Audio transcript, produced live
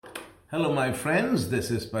Hello, my friends.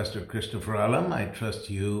 This is Pastor Christopher Alam. I trust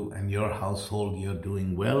you and your household, you're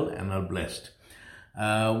doing well and are blessed.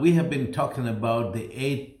 We have been talking about the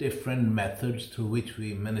 8 different methods through which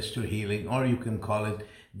we minister healing, or you can call it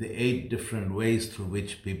the 8 different ways through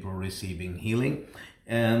which people are receiving healing.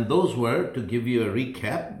 And those were, to give you a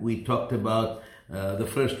recap, we talked about the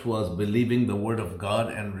first was believing the Word of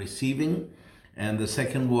God and receiving. And the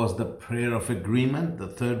second was the prayer of agreement. The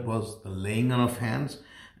third was the laying on of hands.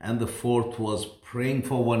 And the fourth was praying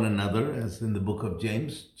for one another, as in the book of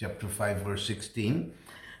James, chapter 5, verse 16.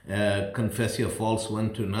 Confess your faults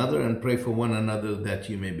one to another and pray for one another that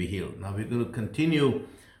you may be healed. Now we're going to continue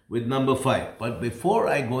with number 5. But before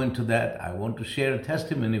I go into that, I want to share a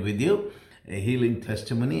testimony with you, a healing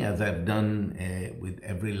testimony, as I've done with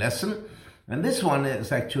every lesson. And this one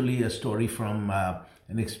is actually a story from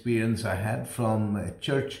an experience I had from a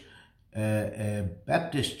church, a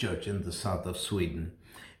Baptist church in the south of Sweden.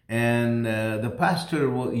 And the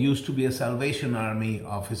pastor used to be a Salvation Army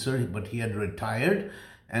officer, but he had retired.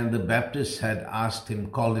 And the Baptists had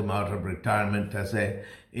called him out of retirement as an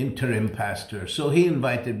interim pastor. So he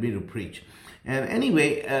invited me to preach. And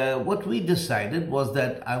anyway, what we decided was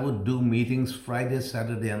that I would do meetings Friday,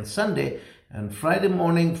 Saturday, and Sunday. And Friday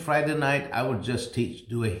morning, Friday night, I would just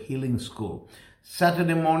do a healing school.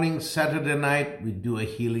 Saturday morning, Saturday night, we'd do a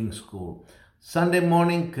healing school. Sunday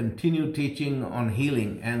morning, continue teaching on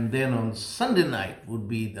healing, and then on Sunday night would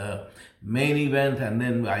be the main event, and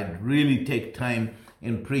then I'd really take time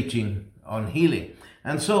in preaching on healing.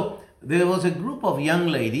 And so there was a group of young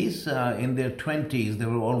ladies in their 20s. They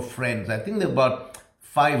were all friends. I think there were about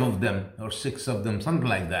 5 of them or 6 of them, something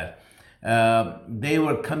like that. They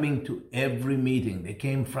were coming to every meeting. They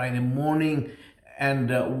came Friday morning.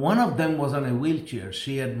 And one of them was on a wheelchair.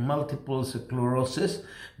 She had multiple sclerosis,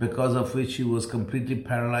 because of which she was completely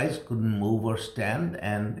paralyzed, couldn't move or stand.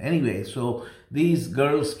 And anyway, so these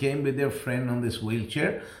girls came with their friend on this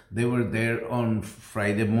wheelchair. They were there on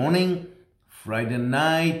Friday morning, Friday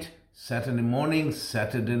night, Saturday morning,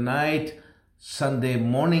 Saturday night, Sunday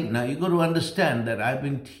morning. Now you got to understand that I've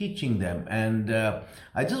been teaching them, and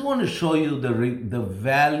I just want to show you the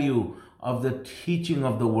value of the teaching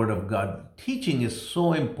of the Word of God. Teaching is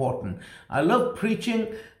so important. I love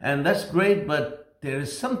preaching, and that's great, but there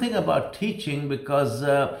is something about teaching because,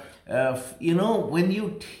 when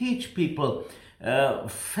you teach people,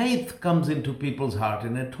 faith comes into people's heart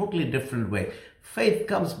in a totally different way. Faith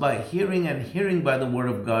comes by hearing, and hearing by the Word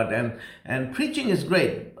of God, and preaching is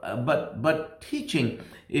great, but teaching,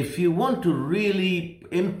 if you want to really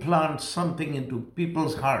implant something into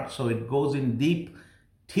people's hearts so it goes in deep,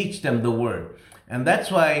 teach them the Word. And that's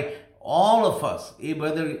why all of us,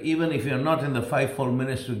 even if you're not in the fivefold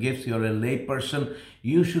ministry gifts, you're a lay person,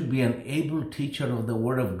 you should be an able teacher of the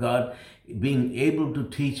Word of God, being able to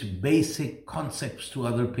teach basic concepts to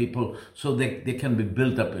other people so they can be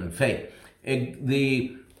built up in faith.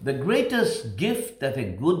 The greatest gift that a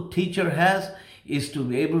good teacher has is to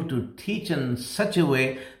be able to teach in such a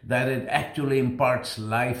way that it actually imparts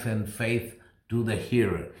life and faith to the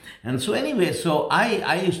hearer. And so anyway, so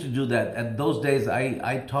I used to do that. At those days,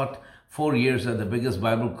 I taught 4 years at the biggest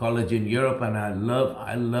Bible college in Europe, and I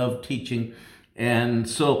love teaching. And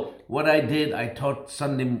so what I did, I taught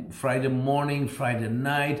Friday morning, Friday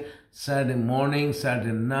night, Saturday morning,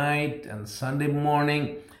 Saturday night, and Sunday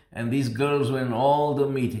morning. And these girls were in all the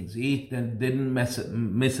meetings, and didn't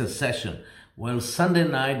miss a session. Well, Sunday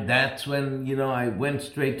night, that's when, I went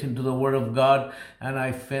straight into the Word of God, and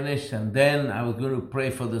I finished, and then I was going to pray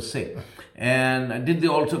for the sick. And I did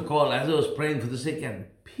the altar call as I was praying for the sick, and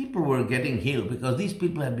people were getting healed because these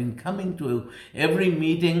people had been coming to every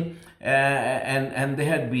meeting, and they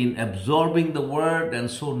had been absorbing the Word,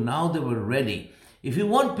 and so now they were ready. If you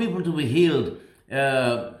want people to be healed,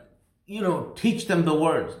 teach them the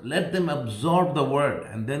Word. Let them absorb the Word,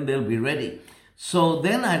 and then they'll be ready. So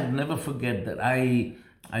then I'd never forget that I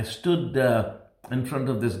stood in front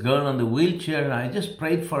of this girl on the wheelchair, and I just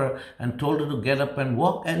prayed for her and told her to get up and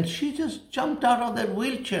walk, and she just jumped out of that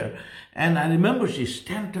wheelchair. And I remember she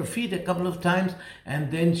stamped her feet a couple of times,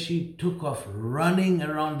 and then she took off running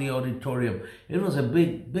around the auditorium. It was a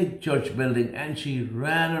big church building, and she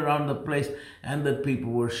ran around the place, and the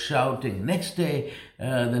people were shouting. Next day,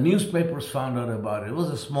 the newspapers found out about it. It was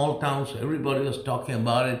a small town, so everybody was talking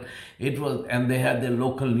about it. And they had their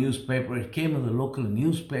local newspaper. It came in the local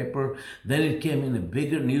newspaper. Then it came in a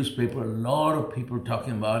bigger newspaper. A lot of people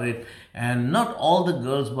talking about it. And not all the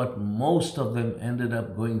girls, but most of them ended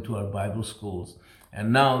up going to our Bible schools.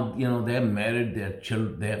 And now, they're married, they have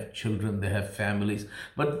children, they have families.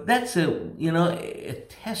 But that's a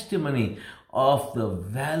testimony of the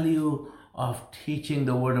value of teaching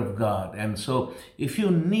the Word of God. And so if you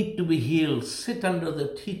need to be healed, sit under the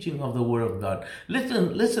teaching of the Word of God.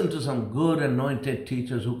 Listen to some good anointed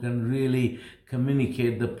teachers who can really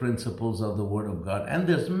communicate the principles of the Word of God. And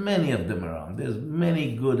there's many of them around. There's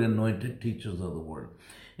many good anointed teachers of the Word.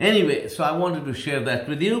 Anyway, so I wanted to share that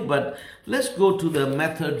with you, but let's go to the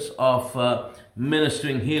methods of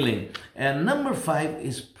ministering healing. And number 5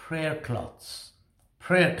 is prayer cloths.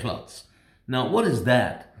 Prayer cloths. Now, what is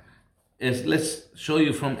that? Let's show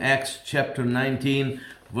you from Acts chapter 19,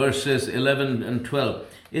 verses 11 and 12.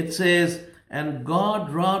 It says, and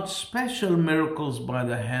God wrought special miracles by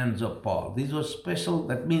the hands of Paul. These were special,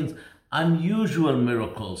 that means unusual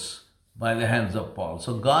miracles by the hands of Paul.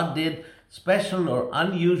 So God did special or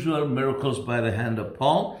unusual miracles by the hand of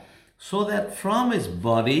Paul, so that from his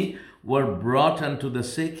body were brought unto the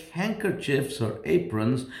sick handkerchiefs or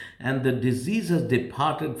aprons, and the diseases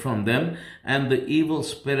departed from them, and the evil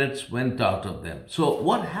spirits went out of them. So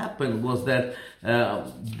what happened was that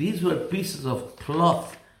these were pieces of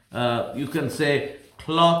cloth, you can say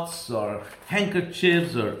cloths or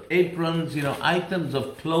handkerchiefs or aprons, items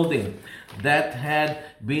of clothing that had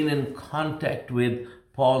been in contact with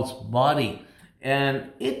Paul's body.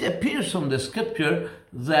 And it appears from the scripture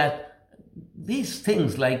that these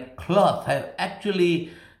things like cloth have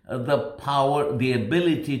actually the power, the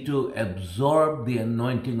ability to absorb the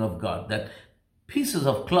anointing of God. That pieces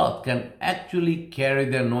of cloth can actually carry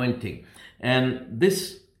the anointing. And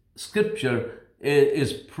this scripture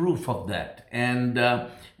is proof of that. And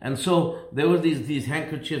so there were these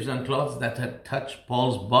handkerchiefs and cloths that had touched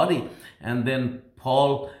Paul's body. And then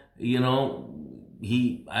Paul,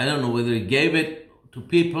 I don't know whether he gave it to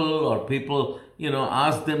people or people,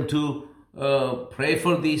 asked them to pray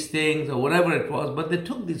for these things or whatever it was, but they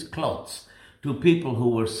took these cloths to people who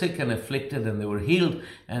were sick and afflicted, and they were healed,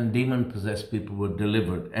 and demon-possessed people were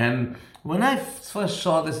delivered. And when I first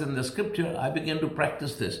saw this in the scripture, I began to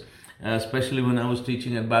practice this, especially when I was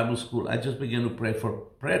teaching at Bible school. I just began to pray for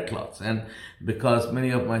prayer cloths, and because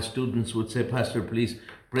many of my students would say, Pastor, please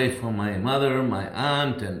pray for my mother, my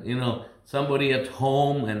aunt, and somebody at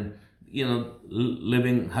home, and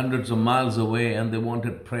living hundreds of miles away, and they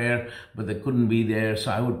wanted prayer, but they couldn't be there.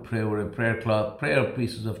 So I would pray over a prayer cloth, prayer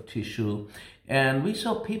pieces of tissue, and we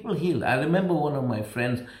saw people healed. I remember one of my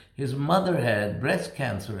friends, his mother had breast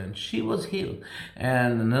cancer, and she was healed.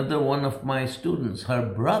 And another one of my students, her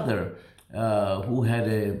brother, who had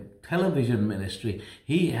a television ministry,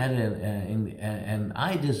 he had an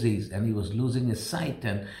eye disease, and he was losing his sight,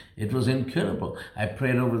 and it was incurable. I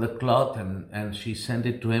prayed over the cloth, and she sent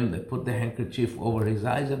it to him. They put the handkerchief over his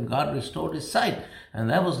eyes, and God restored his sight. And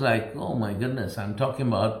that was like, oh my goodness, I'm talking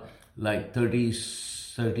about like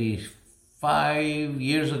 35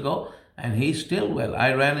 years ago, and he's still well.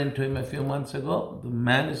 I ran into him a few months ago. The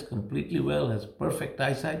man is completely well, has perfect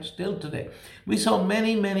eyesight still today. We saw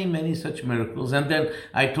many, many, many such miracles. And then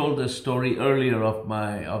I told the story earlier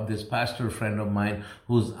of this pastor friend of mine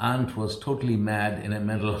whose aunt was totally mad in a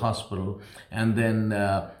mental hospital. And then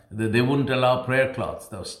they wouldn't allow prayer cloths.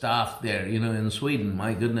 The staff there, in Sweden,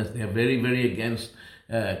 my goodness, they are very, very against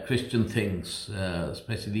Christian things,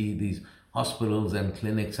 especially these hospitals and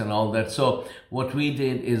clinics and all that. So what we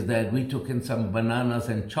did is that we took in some bananas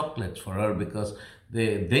and chocolates for her, because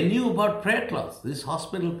they knew about prayer cloths. These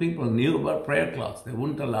hospital people knew about prayer cloths. They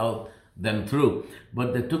wouldn't allow them through.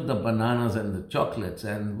 But they took the bananas and the chocolates,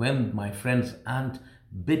 and when my friend's aunt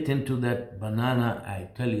bit into that banana, I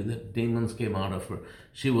tell you, the demons came out of her.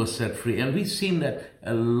 She was set free. And we've seen that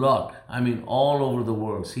a lot. All over the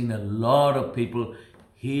world, seen a lot of people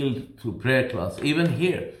healed through prayer cloths. Even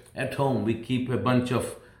here at home, we keep a bunch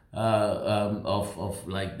of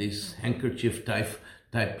like these handkerchief type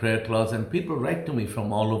prayer cloths, and people write to me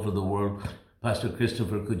from all over the world, Pastor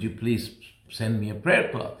Christopher, could you please send me a prayer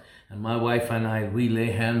cloth? And my wife and I, we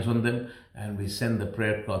lay hands on them, and we send the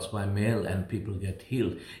prayer cloths by mail, and people get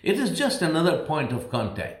healed. It is just another point of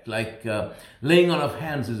contact, like laying on of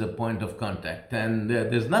hands is a point of contact, and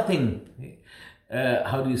there's nothing,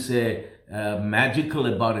 magical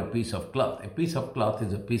about a piece of cloth. A piece of cloth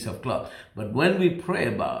is a piece of cloth. But when we pray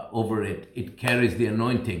over it, it carries the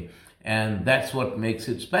anointing. And that's what makes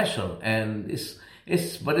it special. And it's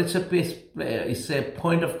a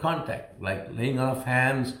point of contact, like laying on of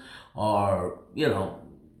hands, or,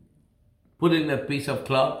 putting that piece of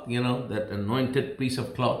cloth, that anointed piece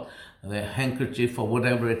of cloth, the handkerchief or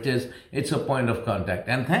whatever it is, it's a point of contact.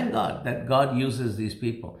 And thank God that God uses these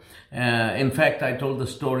people. In fact, I told the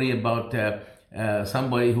story about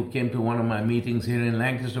somebody who came to one of my meetings here in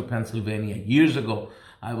Lancaster, Pennsylvania. Years ago,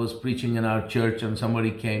 I was preaching in our church, and somebody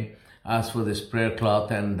came asked for this prayer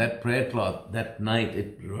cloth, and that prayer cloth that night,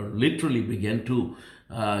 it literally began to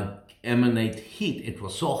emanate heat. It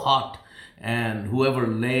was so hot, and whoever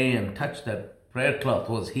lay and touched that prayer cloth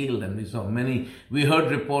was healed. And we heard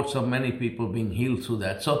reports of many people being healed through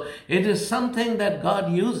that. So it is something that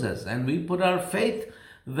God uses, and we put our faith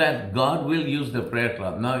that God will use the prayer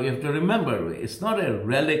cloth. Now you have to remember, it's not a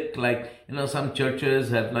relic like, some churches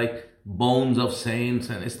have like bones of saints,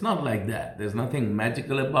 and it's not like that. There's nothing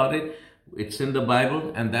magical about it. It's in the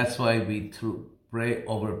Bible, and that's why we pray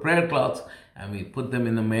over prayer cloths, and we put them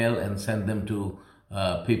in the mail and send them to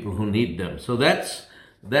people who need them. So that's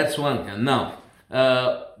one. And now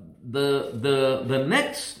the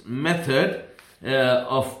next method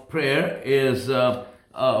of prayer is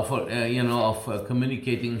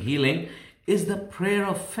communicating healing is the prayer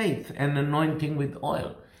of faith and anointing with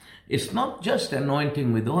oil. It's not just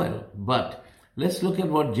anointing with oil, but let's look at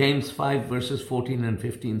what James 5 verses 14 and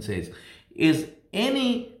 15 says. Is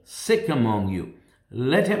any sick among you?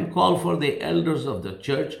 Let him call for the elders of the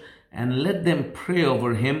church and let them pray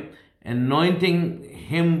over him, anointing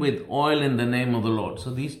him with oil in the name of the Lord. So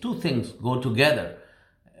these two things go together.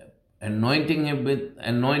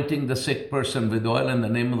 Anointing the sick person with oil in the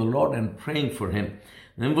name of the Lord and praying for him.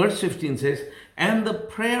 Then verse 15 says, and the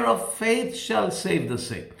prayer of faith shall save the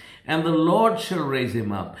sick, and the Lord shall raise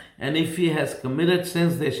him up. And if he has committed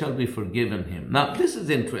sins, they shall be forgiven him. Now, this is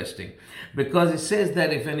interesting because it says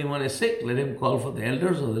that if anyone is sick, let him call for the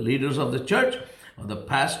elders or the leaders of the church or the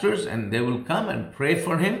pastors, and they will come and pray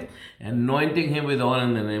for him, anointing him with oil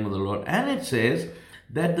in the name of the Lord. And it says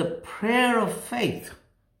that the prayer of faith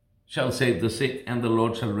shall save the sick, and the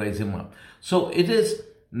Lord shall raise him up. So it is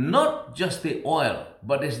not just the oil,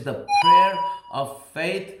 but it's the prayer of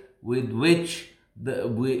faith with which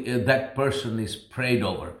that person is prayed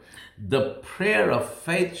over. The prayer of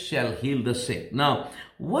faith shall heal the sick. Now,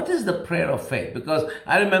 what is the prayer of faith? Because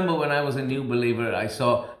I remember when I was a new believer, I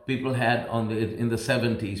saw people had in the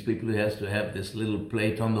 70s, people who has to have this little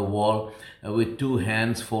plate on the wall with two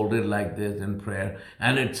hands folded like this in prayer.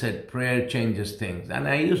 And it said, prayer changes things. And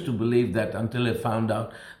I used to believe that until I found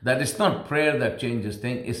out that it's not prayer that changes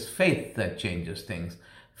things, it's faith that changes things.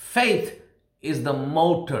 Faith is the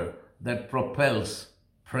motor that propels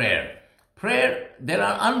prayer. Prayer, there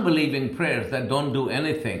are unbelieving prayers that don't do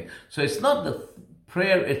anything. So it's not the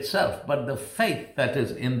prayer itself, but the faith that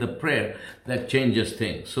is in the prayer that changes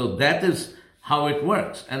things. So that is how it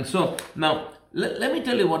works. And so now, let me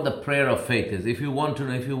tell you what the prayer of faith is. If you want to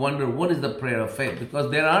know, if you wonder what is the prayer of faith, because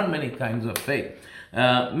there are many kinds of faith.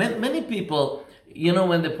 Many people,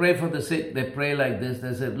 when they pray for the sick, they pray like this.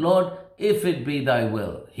 They say, Lord, if it be thy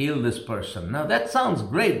will, heal this person. Now that sounds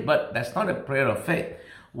great, but that's not a prayer of faith.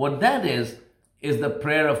 What that is the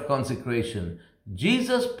prayer of consecration.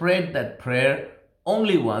 Jesus prayed that prayer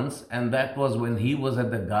only once, and that was when he was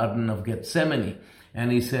at the Garden of Gethsemane.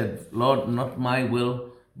 And he said, Lord, not my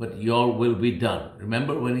will, but your will be done.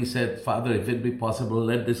 Remember when he said, Father, if it be possible,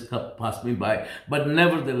 let this cup pass me by. But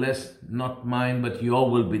nevertheless, not mine, but your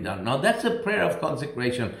will be done. Now that's a prayer of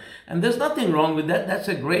consecration. And there's nothing wrong with that. That's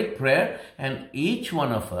a great prayer. And each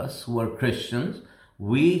one of us who are Christians,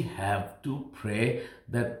 we have to pray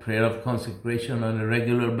that prayer of consecration on a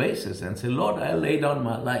regular basis and say, Lord, I lay down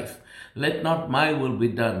my life. Let not my will be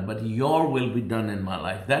done, but your will be done in my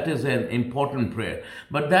life. That is an important prayer.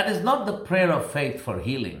 But that is not the prayer of faith for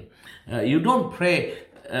healing. You don't pray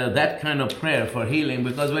that kind of prayer for healing,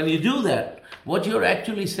 because when you do that, what you're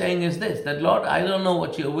actually saying is this, that Lord, I don't know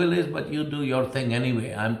what your will is, but you do your thing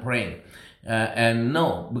anyway. I'm praying. And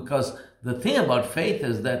no, because the thing about faith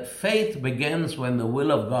is that faith begins when the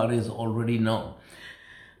will of God is already known.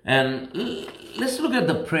 And let's look at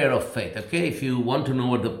the prayer of faith, okay? If you want to know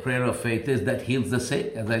what the prayer of faith is that heals the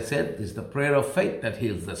sick, as I said, it's the prayer of faith that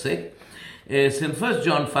heals the sick. It's in 1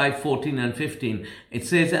 John 5, 14 and 15. It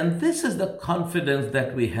says, and this is the confidence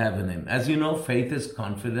that we have in him. As you know, faith is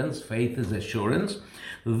confidence, faith is assurance.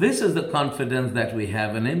 This is the confidence that we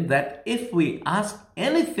have in him, that if we ask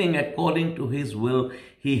anything according to his will,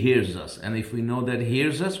 he hears us. And if we know that he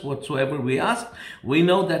hears us, whatsoever we ask, we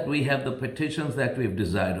know that we have the petitions that we've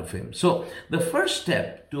desired of him. So the first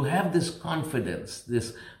step to have this confidence,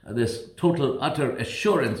 this total, utter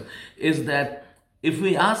assurance, is that if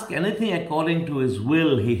we ask anything according to his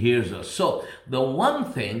will, he hears us. So the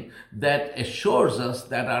one thing that assures us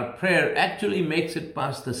that our prayer actually makes it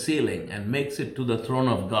past the ceiling and makes it to the throne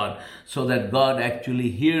of God, so that God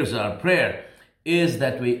actually hears our prayer, is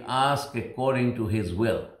that we ask according to his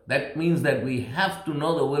will. That means that we have to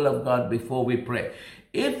know the will of God before we pray.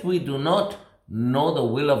 If we do not know the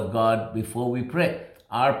will of God before we pray,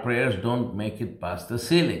 our prayers don't make it past the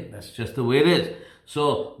ceiling. That's just the way it is.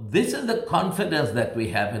 So this is the confidence that we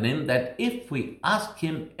have in him, that if we ask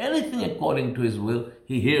him anything according to his will,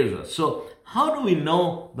 he hears us. So how do we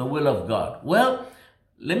know the will of God? Well,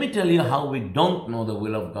 let me tell you how we don't know the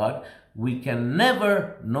will of God. We can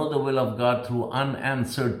never know the will of God through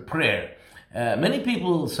unanswered prayer. Many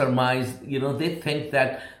people surmise, they think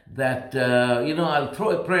that I'll throw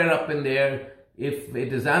a prayer up in the air. If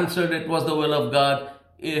it is answered, it was the will of God.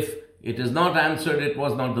 If it is not answered, it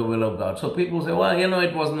was not the will of God. So people say, well,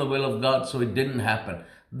 it wasn't the will of God, so it didn't happen.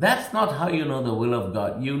 That's not how you know the will of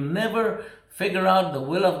God. You never figure out the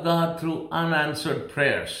will of God through unanswered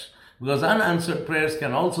prayers. Because unanswered prayers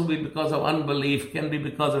can also be because of unbelief, can be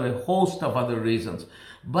because of a host of other reasons.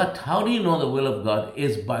 But how do you know the will of God?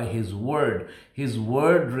 Is by His Word. His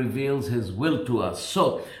Word reveals His will to us.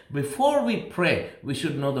 So, before we pray, we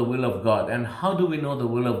should know the will of God. And how do we know the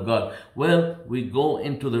will of God? Well, we go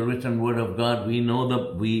into the written Word of God.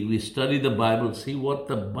 We study the Bible, see what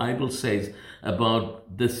the Bible says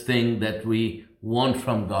about this thing that we want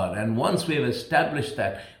from God. And once we have established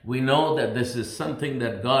that, we know that this is something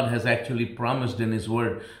that God has actually promised in His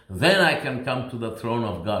Word, then I can come to the throne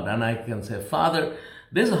of God and I can say, Father,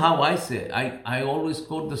 this is how I say it. I always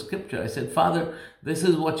quote the scripture. I said, Father, this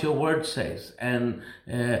is what your word says. And,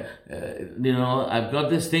 I've got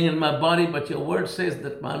this thing in my body, but your word says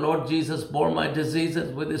that my Lord Jesus bore my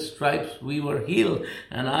diseases. With His stripes we were healed.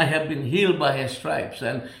 And I have been healed by His stripes.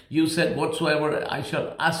 And you said, whatsoever I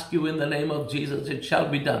shall ask you in the name of Jesus, it shall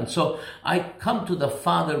be done. So I come to the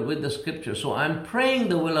Father with the scripture. So I'm praying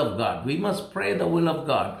the will of God. We must pray the will of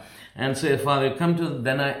God. And say, Father,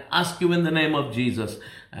 then I ask you in the name of Jesus.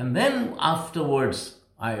 And then afterwards,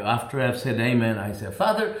 after I've said amen, I say,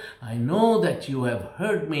 Father, I know that you have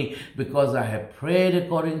heard me because I have prayed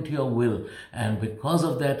according to your will. And because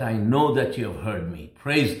of that, I know that you have heard me.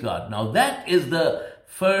 Praise God. Now that is the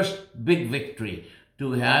first big victory,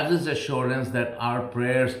 to have this assurance that our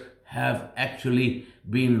prayers have actually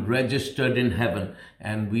been registered in heaven.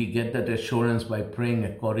 And we get that assurance by praying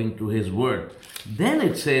according to His Word. Then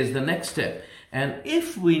it says the next step, and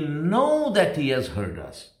if we know that He has heard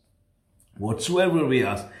us, whatsoever we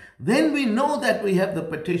ask, then we know that we have the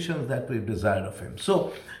petitions that we've desired of Him.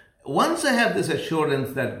 So once I have this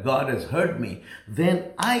assurance that God has heard me,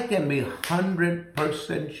 then I can be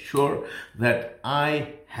 100% sure that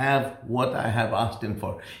I have what I have asked Him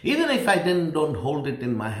for. Even if I don't hold it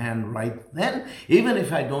in my hand right then, even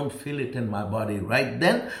if I don't feel it in my body right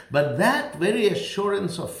then, but that very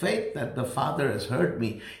assurance of faith that the Father has heard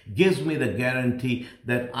me gives me the guarantee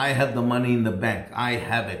that I have the money in the bank. I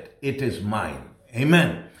have it. It is mine.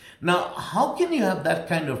 Amen. Now, how can you have that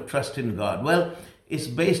kind of trust in God? Well, it's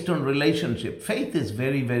based on relationship. Faith is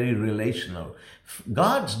very, very relational.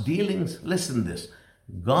 God's dealings, listen this,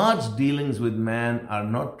 God's dealings with man are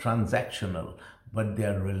not transactional, but they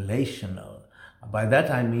are relational. By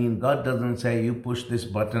that I mean, God doesn't say, you push this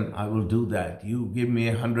button, I will do that. You give me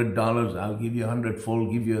 $100, I'll give you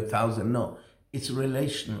 100-fold, give you 1,000. No, it's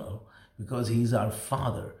relational because He's our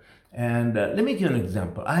Father. And let me give you an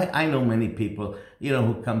example. I know many people,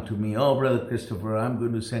 who come to me, oh, Brother Christopher, I'm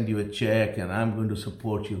going to send you a check and I'm going to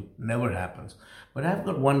support you. Never happens. But I've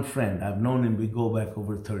got one friend, I've known him, we go back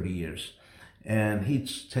over 30 years. And he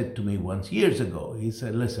said to me once, years ago, he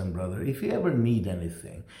said, listen, brother, if you ever need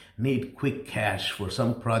anything, need quick cash for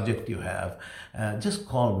some project you have, just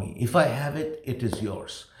call me. If I have it, it is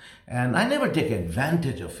yours. And I never take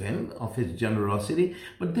advantage of him, of his generosity,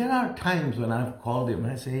 but there are times when I've called him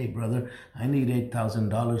and I say, hey, brother, I need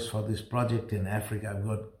 $8,000 for this project in Africa.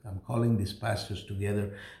 I'm calling these pastors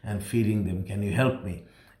together and feeding them. Can you help me?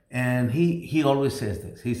 And he always says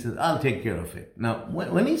this. He says, I'll take care of it. Now,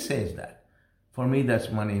 when he says that, for me, that's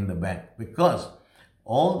money in the bank, because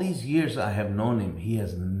all these years I have known him, he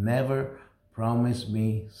has never promised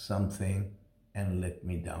me something and let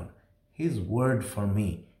me down. His word for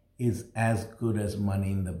me is as good as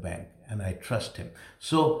money in the bank, and I trust him.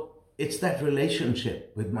 So it's that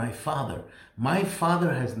relationship with my Father. My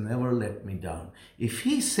Father has never let me down. If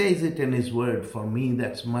He says it in His word, for me,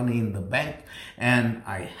 that's money in the bank, and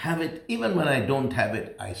I have it. Even when I don't have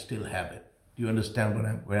it, I still have it. You understand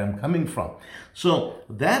where I'm coming from? So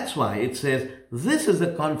that's why it says, this is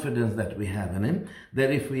the confidence that we have in Him,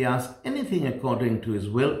 that if we ask anything according to His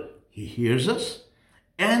will, He hears us.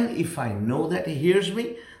 And if I know that He hears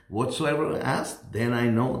me, whatsoever I ask, then I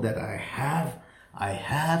know that I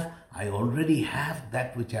already have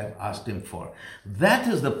that which I've asked Him for. That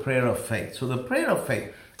is the prayer of faith. So the prayer of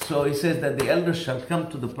faith So he says that the elders shall come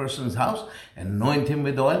to the person's house, anoint him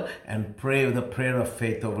with oil, and pray the prayer of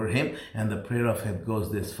faith over him. And the prayer of faith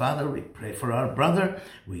goes this: Father, we pray for our brother.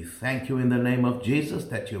 We thank you in the name of Jesus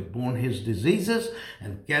that you've borne his diseases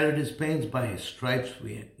and carried his pains. By his stripes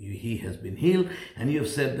he has been healed. And you have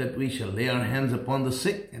said that we shall lay our hands upon the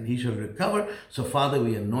sick and he shall recover. So Father,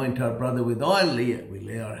 we anoint our brother with oil. We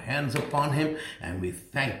lay our hands upon him, and we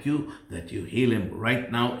thank you that you heal him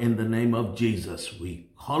right now in the name of Jesus. We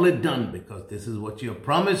call it done because this is what you have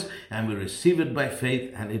promised, and we receive it by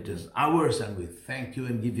faith, and it is ours, and we thank you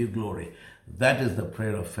and give you glory. That is the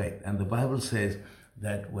prayer of faith. And the Bible says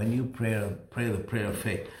that when you pray the prayer of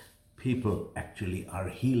faith, people actually are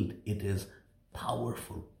healed. It is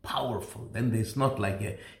powerful. Then it's not like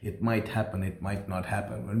it might happen, it might not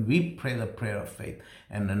happen. When we pray the prayer of faith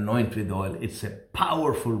and anoint with oil, it's a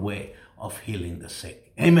powerful way of healing the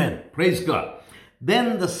sick. Amen. Praise God.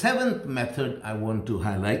 Then the seventh method I want to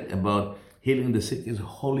highlight about healing the sick is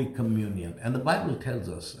Holy Communion. And the Bible tells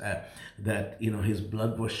us that, his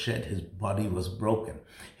blood was shed, his body was broken.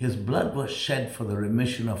 His blood was shed for the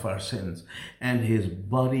remission of our sins, and his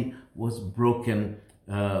body was broken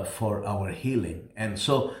for our healing. And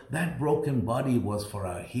so that broken body was for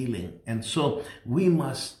our healing. And so we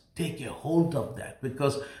must take a hold of that,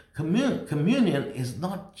 because communion is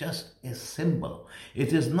not just a symbol.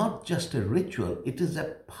 It is not just a ritual. It is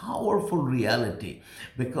a powerful reality,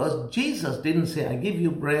 because Jesus didn't say, I give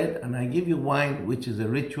you bread and I give you wine, which is a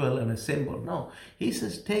ritual and a symbol. No, he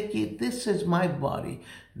says, take it. This is my body.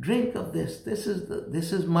 Drink of this. This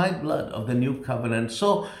is my blood of the new covenant.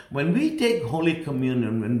 So when we take Holy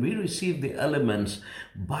Communion, when we receive the elements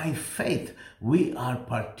by faith, we are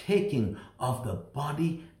partaking of the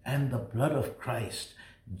body and the blood of Christ.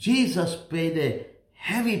 Jesus paid a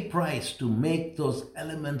heavy price to make those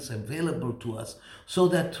elements available to us, so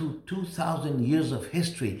that through 2,000 years of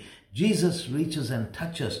history, Jesus reaches and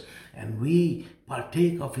touches, and we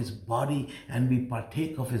partake of his body and we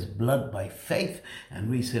partake of his blood by faith. And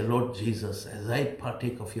we say, Lord Jesus, as I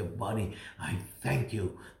partake of your body, I thank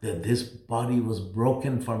you that this body was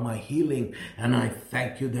broken for my healing. And I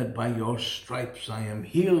thank you that by your stripes I am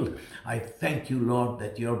healed. I thank you, Lord,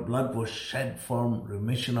 that your blood was shed for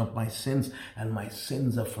remission of my sins, and my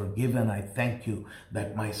sins are forgiven. I thank you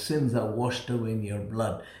that my sins are washed away in your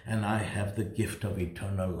blood, and I have the gift of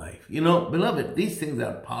eternal life. Beloved, these things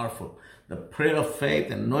are powerful. The prayer of faith,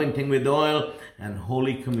 anointing with oil, and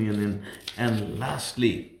Holy Communion. And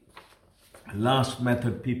lastly, last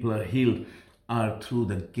method people are healed are through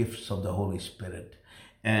the gifts of the Holy Spirit.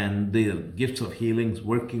 And the gifts of healings,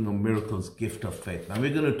 working of miracles, gift of faith. Now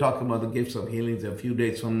we're going to talk about the gifts of healings a few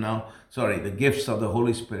days from now. The gifts of the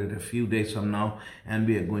Holy Spirit a few days from now. And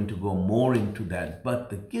we are going to go more into that.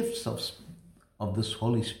 But the gifts of this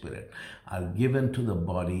Holy Spirit are given to the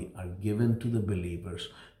body, are given to the believers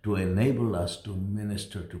to enable us to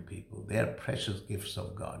minister to people. They are precious gifts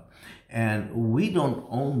of God. And we don't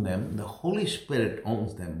own them. The Holy Spirit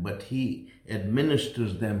owns them, but he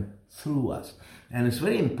administers them through us. And it's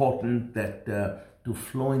very important that to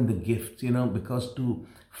flow in the gifts, because to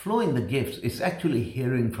flow in the gifts is actually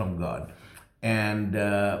hearing from God. And,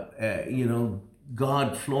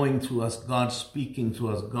 God flowing through us, God speaking through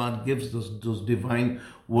us, God gives us those divine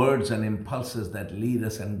words and impulses that lead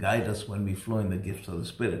us and guide us when we flow in the gifts of the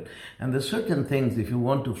Spirit. And there's certain things, if you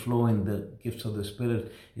want to flow in the gifts of the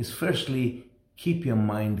Spirit, is firstly, keep your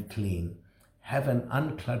mind clean. Have an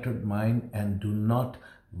uncluttered mind and do not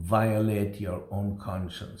violate your own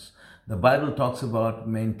conscience. The Bible talks about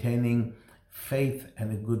maintaining faith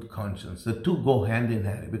and a good conscience. The two go hand in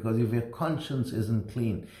hand, because if your conscience isn't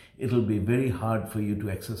clean, it'll be very hard for you to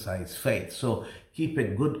exercise faith. So keep a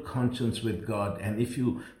good conscience with God. And if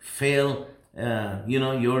you fail,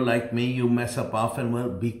 you're like me, you mess up often, well,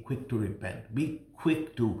 be quick to repent. Be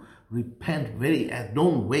quick to repent.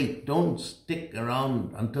 Don't wait. Don't stick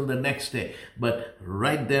around until the next day. But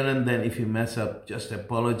right there and then, if you mess up, just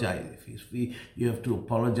apologize. If you have to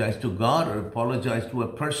apologize to God or apologize to a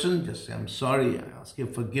person, just say, I'm sorry, ask your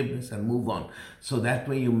forgiveness and move on. So that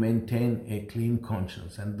way you maintain a clean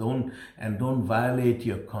conscience and don't violate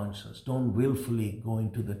your conscience. Don't willfully go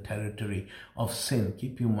into the territory of sin.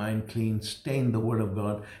 Keep your mind clean. Stay in the Word of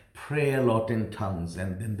God. Pray a lot in tongues,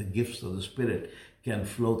 and then the gifts of the Spirit can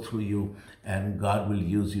flow through you, and God will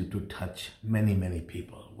use you to touch many, many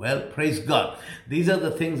people. Well, praise God. These are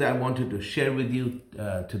the things I wanted to share with you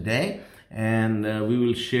today, and we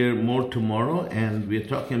will share more tomorrow. And we're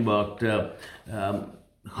talking about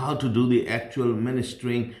how to do the actual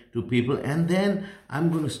ministering to people. And then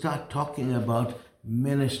I'm going to start talking about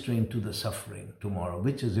ministering to the suffering tomorrow,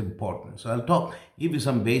 which is important. So I'll give you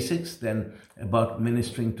some basics then about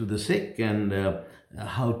ministering to the sick and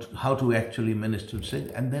how to actually minister to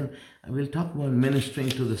sick. And then I will talk about ministering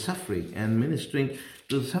to the suffering. And ministering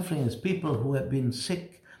to the suffering is people who have been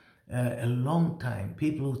sick a long time,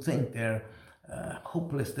 people who think they're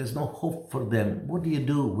hopeless, there's no hope for them. What do you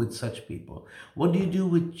do with such people? What do you do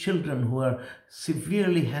with children who are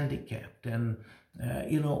severely handicapped? And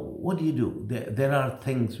what do you do? There are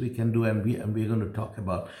things we can do, and we're going to talk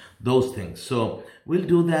about those things. So we'll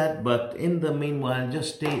do that, but in the meanwhile,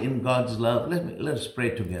 just stay in God's love. Let's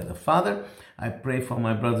pray together. Father, I pray for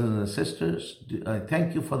my brothers and sisters. I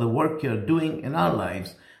thank you for the work you're doing in our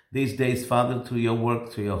lives these days, Father, through your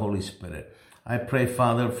work, through your Holy Spirit. I pray,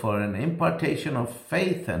 Father, for an impartation of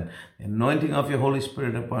faith and anointing of your Holy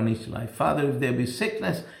Spirit upon each life. Father, if there be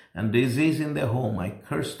sickness and disease in their home, I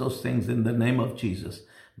curse those things in the name of Jesus.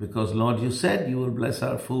 Because, Lord, you said you will bless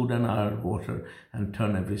our food and our water and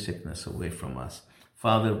turn every sickness away from us.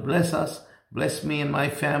 Father, bless us. Bless me and my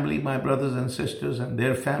family, my brothers and sisters and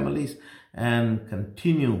their families, and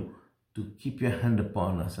continue to keep your hand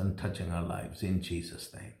upon us and touching our lives in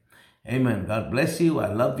Jesus' name. Amen. God bless you.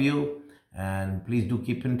 I love you. And please do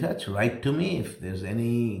keep in touch. Write to me if there's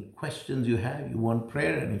any questions you have, you want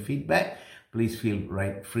prayer, any feedback, please feel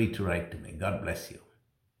free to write to me. God bless you.